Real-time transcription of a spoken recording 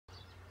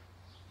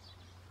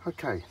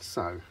Okay,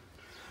 so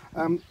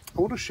I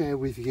want to share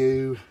with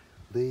you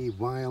the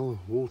Whale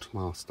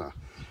Watermaster,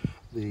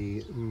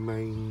 the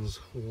mains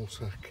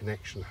water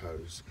connection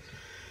hose.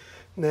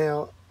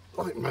 Now,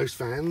 like most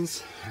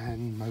vans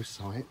and most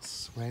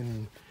sites,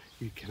 when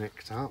you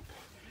connect up,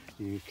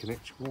 you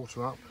connect your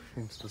water up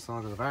into the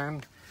side of the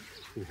van,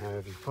 you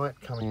have your pipe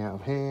coming out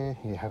of here,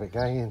 you have it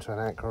going into an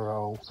aqua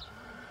roll,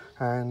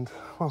 and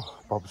well,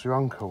 Bob's your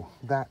uncle.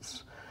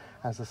 That's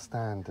as a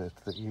standard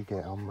that you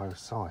get on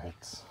most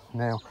sites.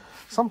 Now,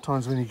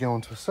 sometimes when you go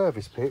onto a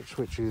service pitch,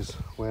 which is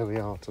where we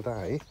are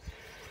today,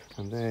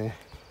 and there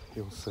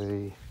you'll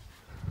see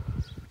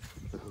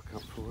the hook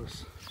up for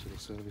us to the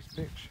service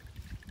pitch,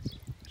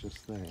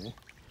 just there.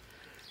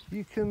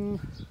 You can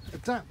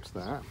adapt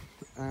that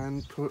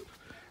and put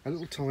a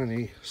little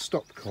tiny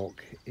stopcock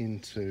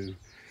into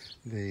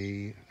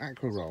the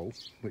aqua roll,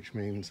 which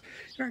means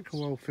your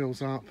aqua roll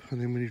fills up, and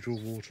then when you draw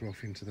water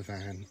off into the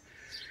van,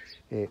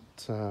 it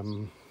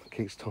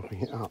keeps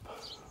topping it up.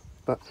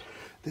 But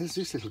there's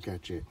this little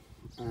gadget,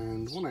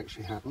 and what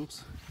actually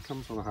happens, it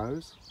comes on a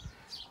hose.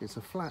 It's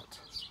a flat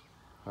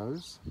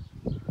hose,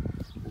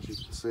 as you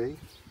can see,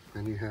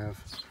 and you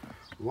have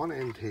one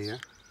end here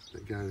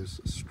that goes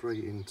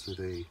straight into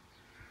the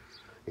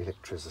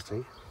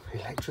electricity.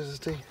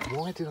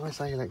 Why did I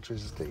say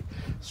electricity?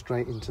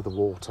 Straight into the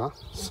water.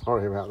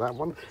 Sorry about that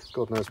one.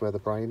 God knows where the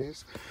brain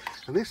is.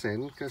 And this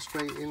end goes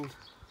straight in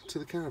to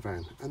the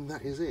caravan, and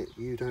that is it.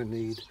 You don't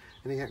need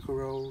any aqua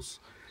rolls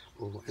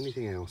or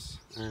anything else,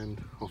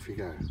 and off you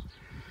go.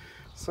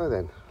 So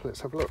then,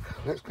 let's have a look.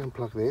 Let's go and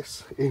plug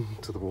this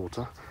into the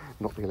water,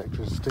 not the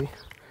electricity.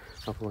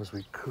 Otherwise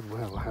we could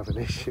well have an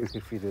issue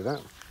if you do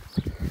that.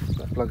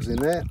 That plugs in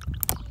there,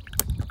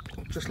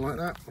 just like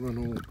that, on a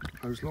normal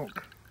hose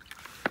lock.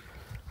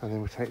 And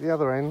then we take the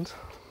other end,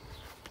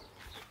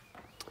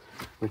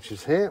 which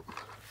is here,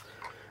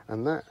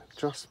 and that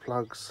just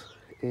plugs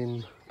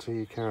in to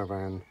your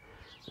caravan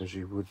as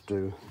you would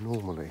do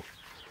normally.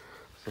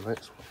 So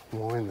let's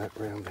wind that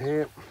round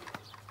here,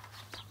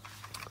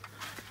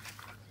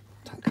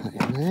 tuck that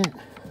in there,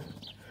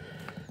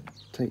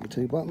 take your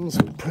two buttons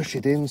and push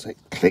it in so it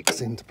clicks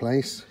into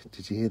place.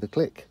 Did you hear the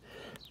click?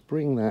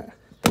 Bring that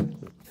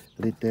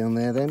lid down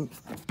there then.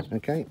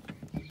 Okay,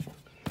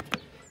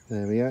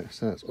 there we go,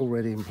 so that's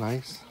already in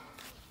place.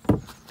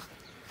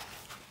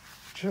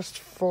 Just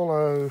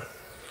follow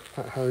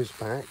that hose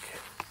back.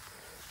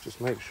 Just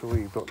make sure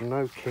you've got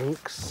no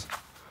kinks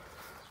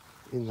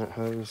in that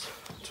hose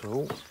at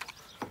all,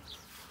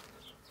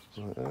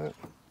 like that,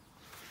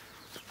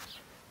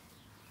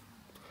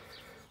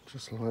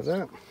 just like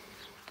that,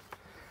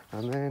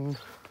 and then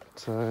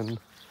turn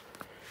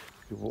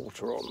your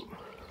water on,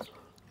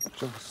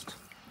 just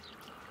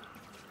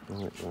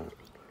like that,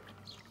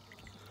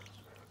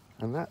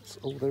 and that's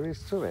all there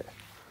is to it.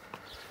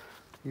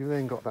 You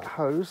then got that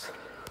hose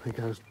that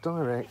goes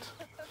direct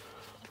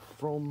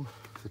from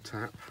the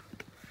tap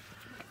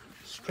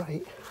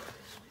straight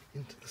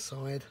into the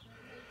side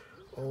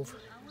of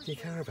your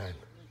caravan.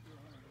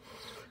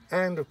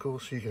 And of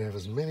course you can have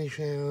as many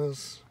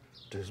showers,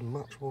 do as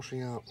much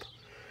washing up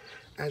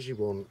as you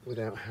want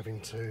without having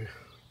to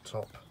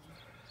top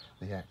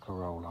the aqua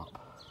roll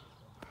up.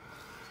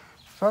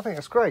 So I think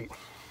that's great.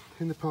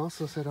 In the past,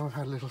 as I said, I've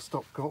had a little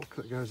stopcock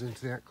that goes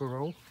into the aqua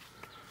roll.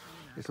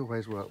 It's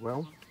always worked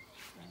well,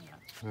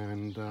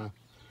 and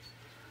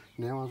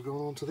now I've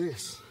gone on to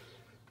this.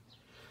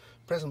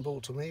 Present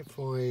bought to me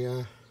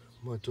by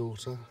my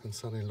daughter and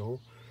son-in-law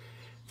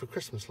for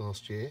Christmas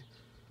last year.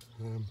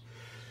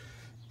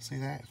 See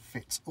there, it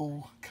fits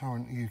all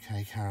current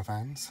UK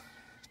caravans.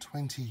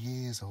 20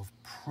 years of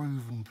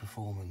proven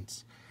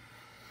performance.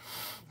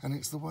 And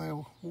it's the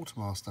Whale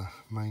Watermaster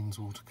mains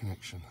water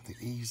connection, the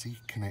easy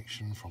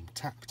connection from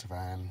tap to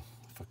van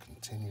for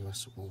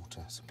continuous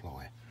water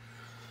supply.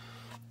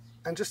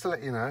 And just to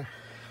let you know,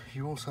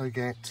 you also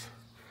get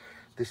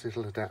this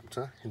little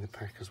adapter in the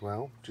pack as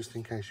well, just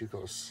in case you've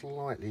got a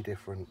slightly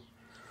different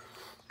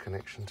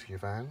connection to your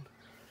van.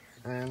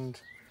 And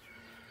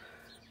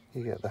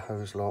you get the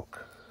hose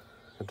lock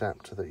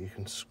adapter that you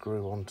can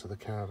screw onto the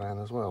caravan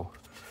as well.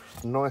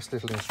 Nice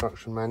little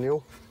instruction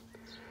manual.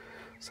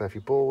 So if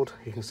you're bored,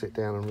 you can sit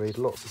down and read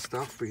lots of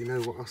stuff, but you know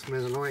what us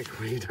men are like,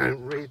 we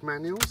don't read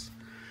manuals.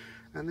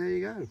 And there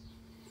you go,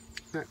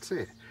 that's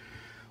it.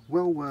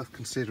 Well worth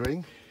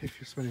considering if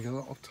you're spending a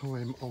lot of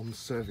time on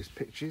service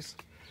pitches,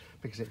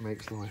 because it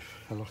makes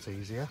life a lot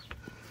easier.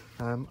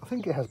 I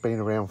think it has been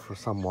around for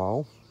some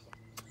while.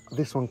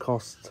 This one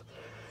cost,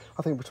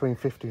 I think, between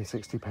 £50 and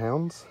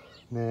 £60.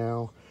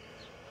 Now,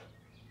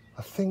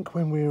 I think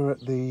when we were at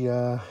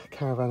the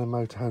Caravan and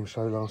Motorhome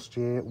show last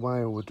year,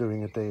 Whale were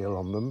doing a deal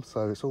on them,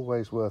 so it's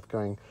always worth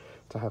going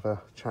to have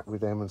a chat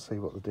with them and see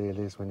what the deal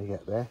is when you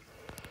get there,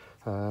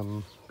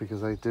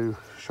 because they do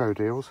show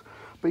deals.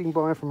 But you can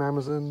buy from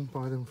Amazon,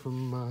 buy them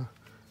from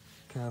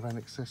caravan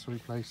accessory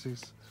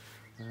places,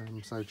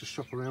 so just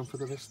shop around for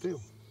the best deal.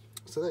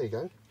 So there you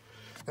go,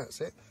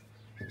 that's it.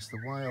 It's the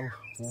Whale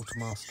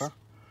Watermaster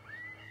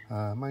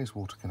mains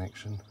water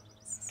connection.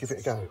 Give it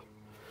a go,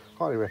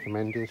 highly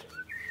recommended.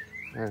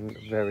 and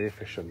very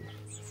efficient.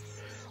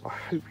 I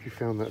hope you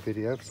found that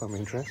video of some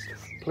interest.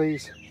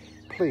 Please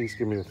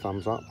give me a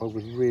thumbs up. I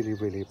would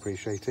really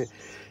appreciate it.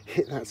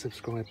 Hit that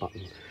subscribe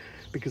button,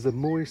 because the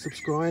more you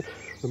subscribe,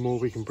 the more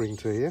we can bring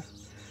to you.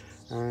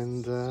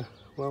 And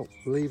well,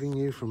 leaving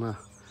you from a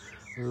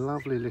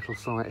lovely little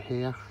site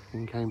here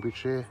in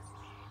Cambridgeshire,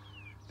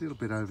 a little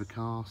bit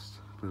overcast,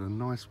 but a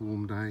nice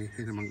warm day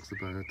in amongst the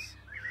birds.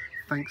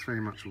 Thanks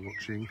very much for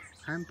watching,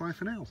 and bye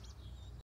for now.